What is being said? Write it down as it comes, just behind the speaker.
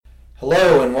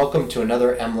Hello and welcome to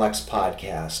another MLEX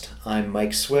podcast. I'm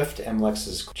Mike Swift,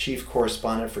 MLEX's Chief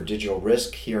Correspondent for Digital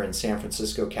Risk here in San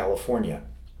Francisco, California.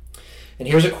 And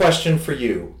here's a question for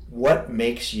you. What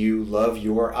makes you love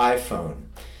your iPhone?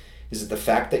 Is it the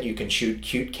fact that you can shoot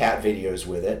cute cat videos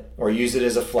with it, or use it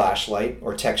as a flashlight,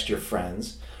 or text your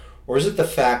friends? Or is it the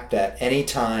fact that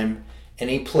anytime,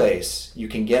 any place, you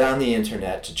can get on the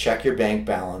internet to check your bank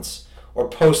balance or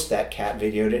post that cat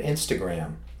video to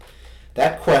Instagram?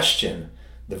 That question,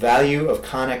 the value of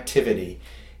connectivity,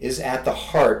 is at the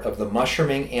heart of the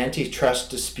mushrooming antitrust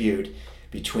dispute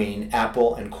between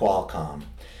Apple and Qualcomm.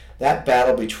 That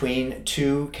battle between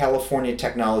two California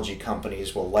technology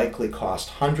companies will likely cost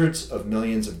hundreds of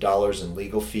millions of dollars in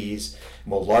legal fees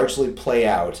and will largely play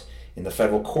out in the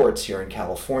federal courts here in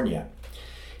California.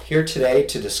 Here today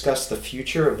to discuss the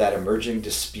future of that emerging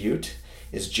dispute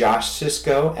is Josh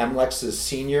Cisco, MLEX's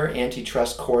Senior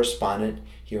Antitrust Correspondent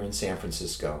here in San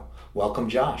Francisco. Welcome,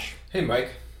 Josh. Hey, Mike.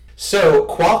 So,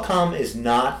 Qualcomm is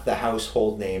not the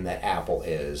household name that Apple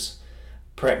is.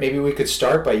 Maybe we could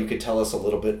start by you could tell us a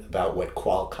little bit about what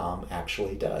Qualcomm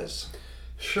actually does.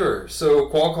 Sure. So,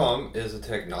 Qualcomm is a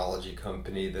technology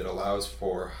company that allows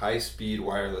for high-speed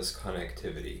wireless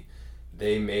connectivity.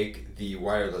 They make the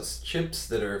wireless chips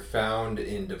that are found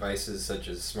in devices such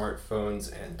as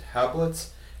smartphones and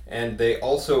tablets. And they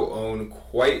also own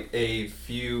quite a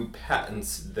few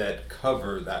patents that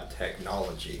cover that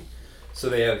technology. So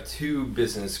they have two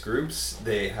business groups.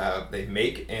 They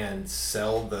make and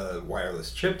sell the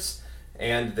wireless chips,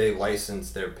 and they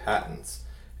license their patents.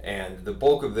 And the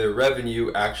bulk of their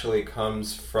revenue actually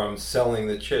comes from selling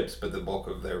the chips, but the bulk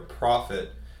of their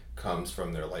profit comes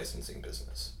from their licensing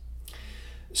business.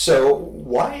 So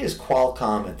why is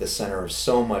Qualcomm at the center of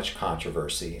so much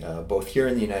controversy, both here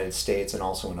in the United States and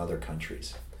also in other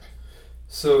countries?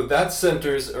 So that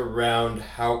centers around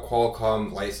how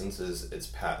Qualcomm licenses its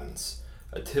patents.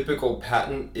 A typical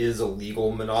patent is a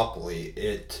legal monopoly.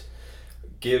 It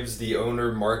gives the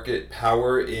owner market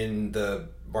power in the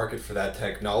market for that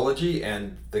technology,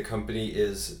 and the company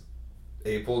is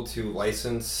able to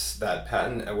license that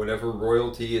patent at whatever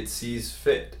royalty it sees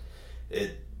fit.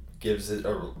 It gives it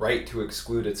a right to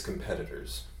exclude its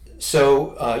competitors.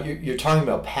 So you're talking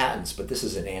about patents, but this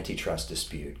is an antitrust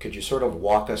dispute. Could you sort of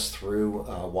walk us through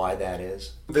why that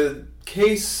is? The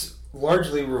case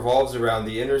largely revolves around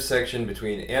the intersection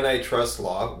between antitrust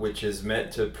law, which is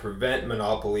meant to prevent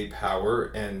monopoly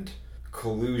power and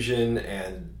collusion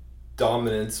and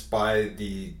dominance by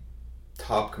the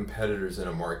top competitors in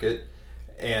a market,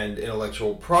 and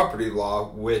intellectual property law,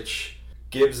 which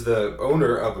gives the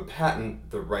owner of a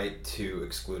patent the right to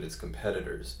exclude its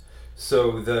competitors.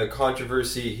 So the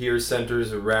controversy here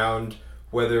centers around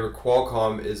whether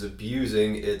Qualcomm is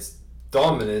abusing its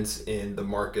dominance in the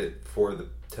market for the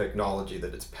technology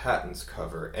that its patents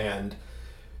cover. And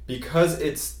because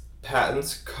its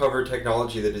patents cover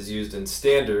technology that is used in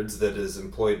standards that is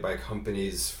employed by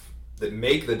companies that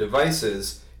make the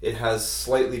devices, it has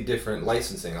slightly different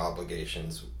licensing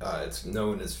obligations. It's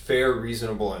known as fair,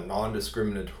 reasonable, and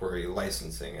non-discriminatory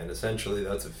licensing, and essentially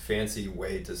that's a fancy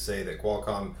way to say that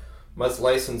Qualcomm must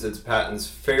license its patents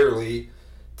fairly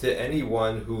to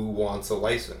anyone who wants a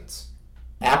license.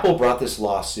 Apple brought this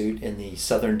lawsuit in the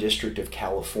Southern District of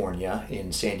California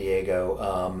in San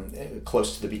Diego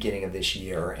close to the beginning of this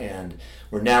year, and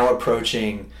we're now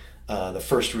approaching the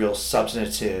first real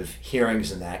substantive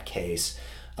hearings in that case.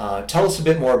 Tell us a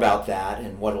bit more about that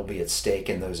and what will be at stake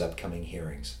in those upcoming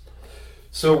hearings.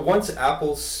 So once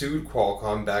Apple sued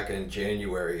Qualcomm back in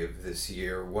January of this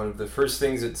year, one of the first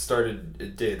things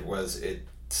it did was it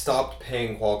stopped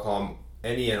paying Qualcomm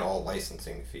any and all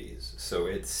licensing fees. So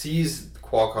it seized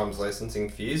Qualcomm's licensing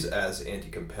fees as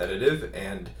anti-competitive,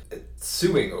 and it's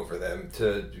suing over them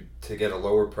to get a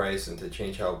lower price and to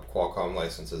change how Qualcomm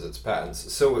licenses its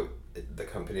patents. So the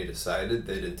company decided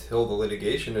that until the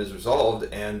litigation is resolved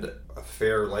and a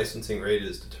fair licensing rate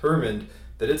is determined,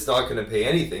 that it's not going to pay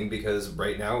anything, because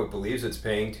right now it believes it's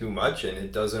paying too much and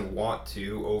it doesn't want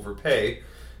to overpay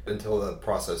until the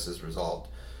process is resolved.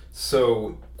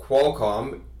 So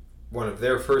Qualcomm, one of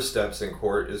their first steps in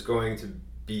court is going to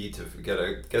be to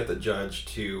get the judge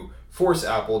to force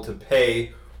Apple to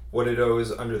pay what it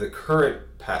owes under the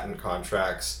current patent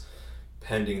contracts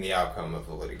pending the outcome of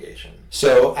the litigation.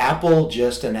 So Apple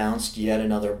just announced yet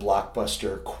another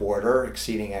blockbuster quarter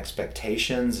exceeding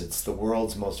expectations. It's the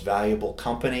world's most valuable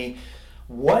company.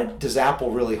 What does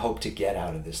Apple really hope to get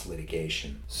out of this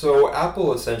litigation? So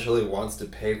Apple essentially wants to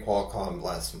pay Qualcomm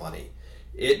less money.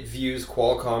 It views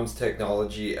Qualcomm's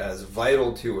technology as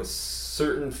vital to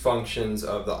certain functions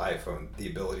of the iPhone, the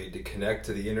ability to connect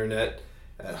to the internet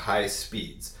at high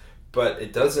speeds. But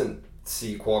it doesn't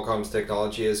see Qualcomm's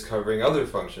technology as covering other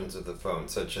functions of the phone,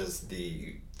 such as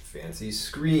the fancy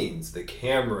screens, the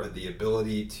camera, the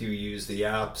ability to use the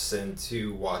apps and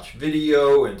to watch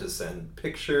video and to send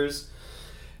pictures.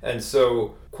 And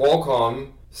so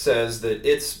Qualcomm says that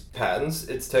its patents,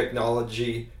 its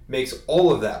technology makes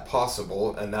all of that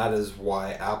possible, and that is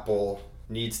why Apple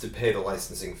needs to pay the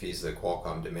licensing fees that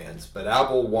Qualcomm demands. But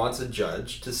Apple wants a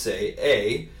judge to say,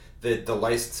 A, that the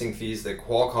licensing fees that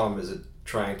Qualcomm is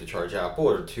trying to charge Apple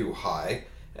are too high,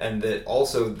 and that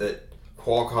also that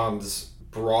Qualcomm's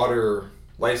broader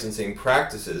licensing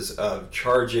practices of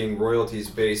charging royalties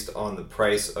based on the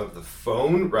price of the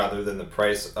phone rather than the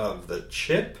price of the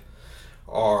chip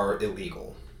are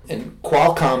illegal. And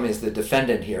Qualcomm is the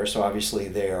defendant here, so obviously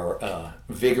they're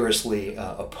vigorously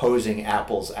opposing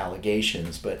Apple's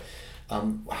allegations. But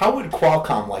how would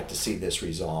Qualcomm like to see this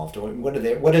resolved?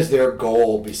 What is their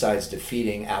goal besides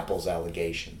defeating Apple's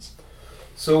allegations?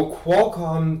 So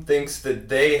Qualcomm thinks that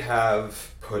they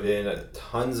have put in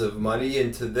tons of money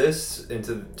into this,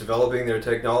 into developing their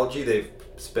technology. They've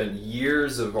spent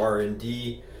years of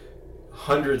R&D,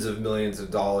 hundreds of millions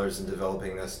of dollars in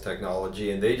developing this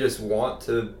technology, and they just want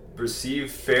to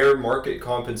receive fair market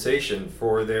compensation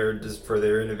for their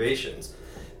innovations.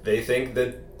 They think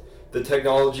that the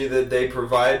technology that they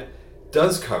provide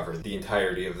does cover the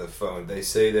entirety of the phone. They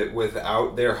say that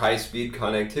without their high-speed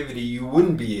connectivity, you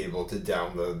wouldn't be able to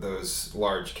download those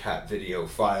large cat video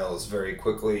files very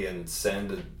quickly and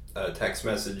send a text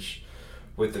message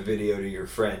with the video to your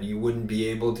friend. You wouldn't be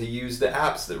able to use the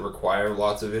apps that require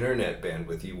lots of internet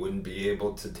bandwidth. You wouldn't be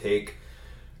able to take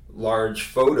large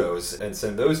photos and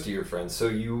send those to your friends.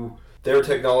 So their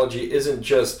technology isn't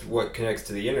just what connects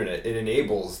to the internet. It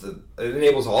enables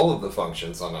all of the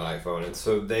functions on an iPhone. And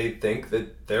so they think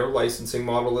that their licensing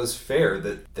model is fair,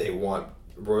 that they want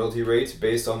royalty rates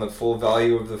based on the full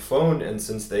value of the phone. And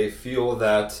since they feel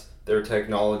that their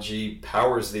technology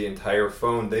powers the entire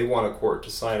phone, they want a court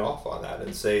to sign off on that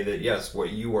and say that, yes,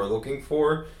 what you are looking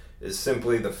for is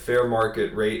simply the fair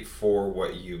market rate for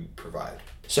what you provide.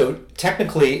 So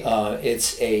technically,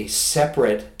 it's a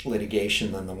separate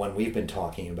litigation than the one we've been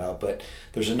talking about, but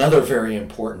there's another very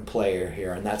important player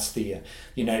here, and that's the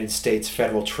United States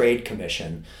Federal Trade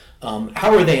Commission.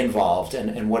 How are they involved,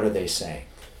 and what are they saying?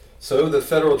 So the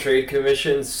Federal Trade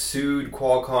Commission sued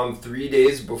Qualcomm 3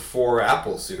 days before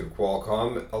Apple sued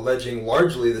Qualcomm, alleging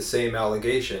largely the same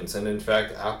allegations, and in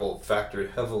fact, Apple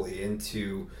factored heavily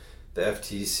into the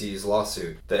FTC's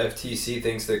lawsuit. The FTC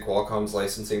thinks that Qualcomm's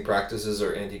licensing practices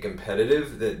are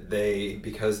anti-competitive, that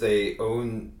because they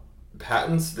own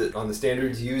patents that on the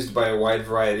standards used by a wide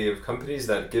variety of companies,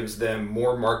 that gives them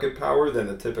more market power than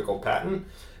a typical patent,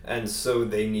 and so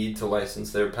they need to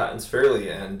license their patents fairly,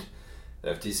 and the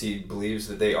FTC believes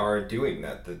that they aren't doing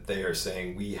that they are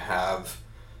saying we have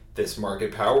this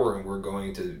market power and we're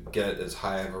going to get as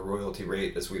high of a royalty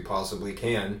rate as we possibly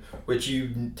can, which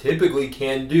you typically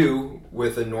can do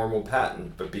with a normal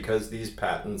patent. But because these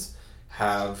patents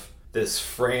have this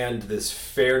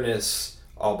fairness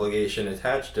obligation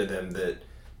attached to them, that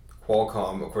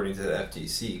Qualcomm, according to the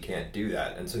FTC, can't do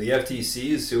that. And so the FTC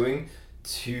is suing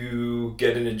to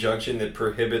get an injunction that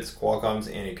prohibits Qualcomm's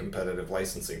anti-competitive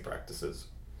licensing practices.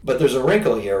 But there's a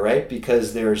wrinkle here, right?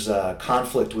 Because there's a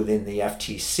conflict within the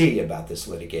FTC about this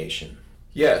litigation.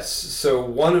 Yes. So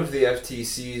one of the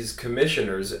FTC's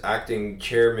commissioners, acting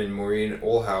chairman Maureen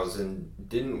Olhausen,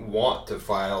 didn't want to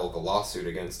file the lawsuit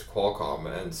against Qualcomm.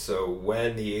 And so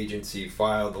when the agency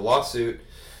filed the lawsuit,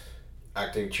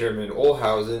 acting chairman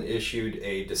Olhausen issued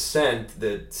a dissent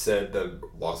that said the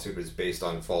lawsuit was based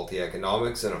on faulty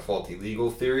economics and a faulty legal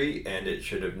theory, and it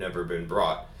should have never been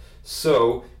brought.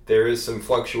 So there is some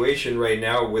fluctuation right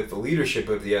now with the leadership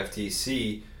of the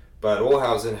FTC, but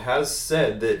Olhausen has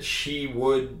said that she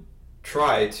would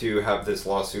try to have this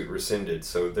lawsuit rescinded.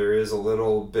 So there is a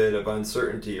little bit of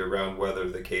uncertainty around whether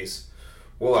the case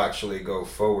will actually go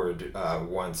forward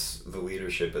once the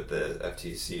leadership at the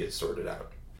FTC is sorted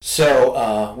out.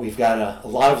 So we've got a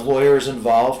lot of lawyers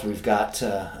involved.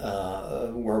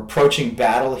 We're approaching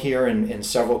battle here in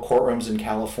several courtrooms in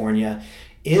California.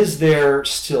 Is there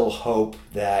still hope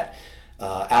that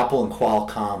Apple and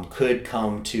Qualcomm could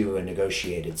come to a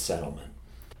negotiated settlement?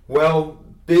 Well,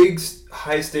 big,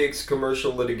 high-stakes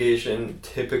commercial litigation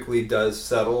typically does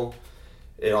settle.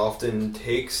 It often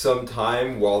takes some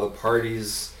time while the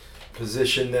parties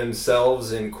position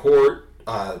themselves in court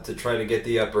to try to get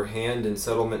the upper hand in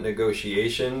settlement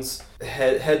negotiations.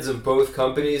 Heads of both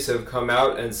companies have come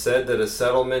out and said that a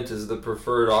settlement is the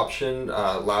preferred option.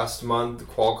 Last month,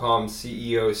 Qualcomm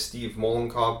CEO Steve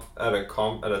Mollenkopf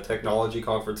at a technology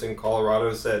conference in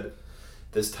Colorado said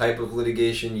this type of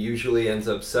litigation usually ends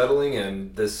up settling,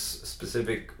 and this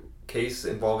specific case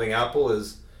involving Apple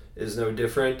is no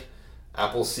different.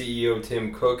 Apple CEO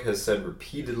Tim Cook has said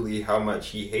repeatedly how much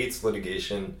he hates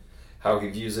litigation, how he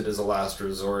views it as a last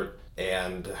resort,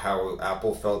 and how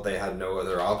Apple felt they had no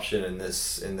other option in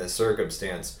this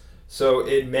circumstance. So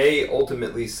it may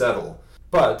ultimately settle.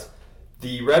 But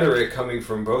the rhetoric coming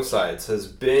from both sides has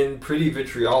been pretty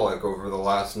vitriolic over the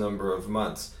last number of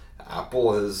months.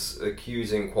 Apple is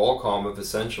accusing Qualcomm of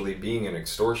essentially being an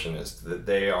extortionist, that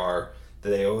they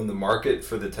own the market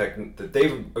for that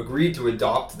they've agreed to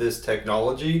adopt this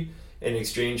technology in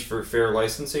exchange for fair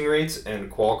licensing rates,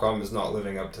 and Qualcomm is not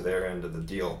living up to their end of the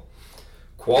deal.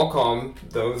 Qualcomm,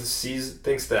 though,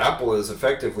 thinks that Apple is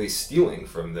effectively stealing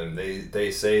from them.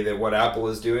 They say that what Apple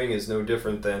is doing is no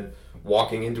different than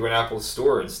walking into an Apple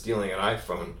store and stealing an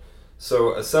iPhone.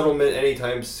 So a settlement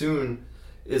anytime soon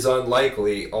is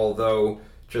unlikely, although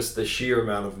just the sheer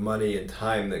amount of money and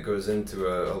time that goes into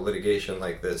a litigation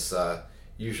like this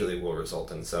usually will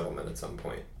result in settlement at some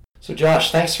point. So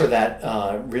Josh, thanks for that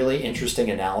really interesting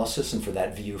analysis and for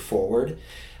that view forward.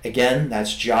 Again,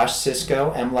 that's Josh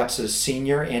Cisco, MLEX's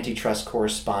senior antitrust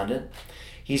correspondent.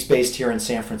 He's based here in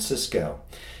San Francisco.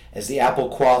 As the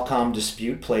Apple-Qualcomm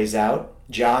dispute plays out,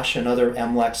 Josh and other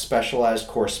MLEX specialized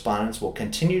correspondents will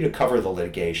continue to cover the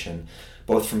litigation,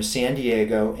 both from San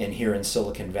Diego and here in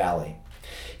Silicon Valley.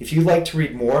 If you'd like to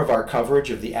read more of our coverage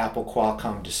of the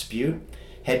Apple-Qualcomm dispute,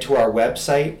 head to our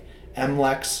website,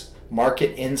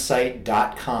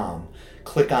 mlexmarketinsight.com.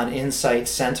 Click on Insight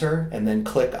Center and then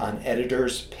click on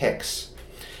Editor's Picks.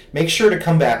 Make sure to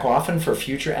come back often for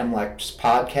future MLEX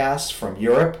podcasts from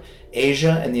Europe,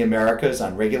 Asia, and the Americas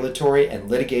on regulatory and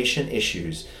litigation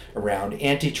issues around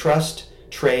antitrust,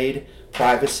 trade,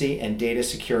 privacy, and data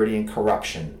security and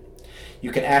corruption.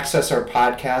 You can access our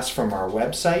podcast from our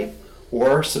website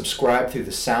or subscribe through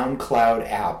the SoundCloud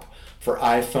app for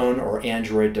iPhone or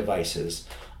Android devices.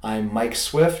 I'm Mike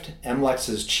Swift,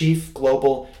 MLEX's Chief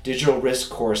Global Digital Risk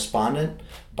Correspondent.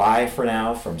 Bye for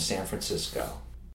now from San Francisco.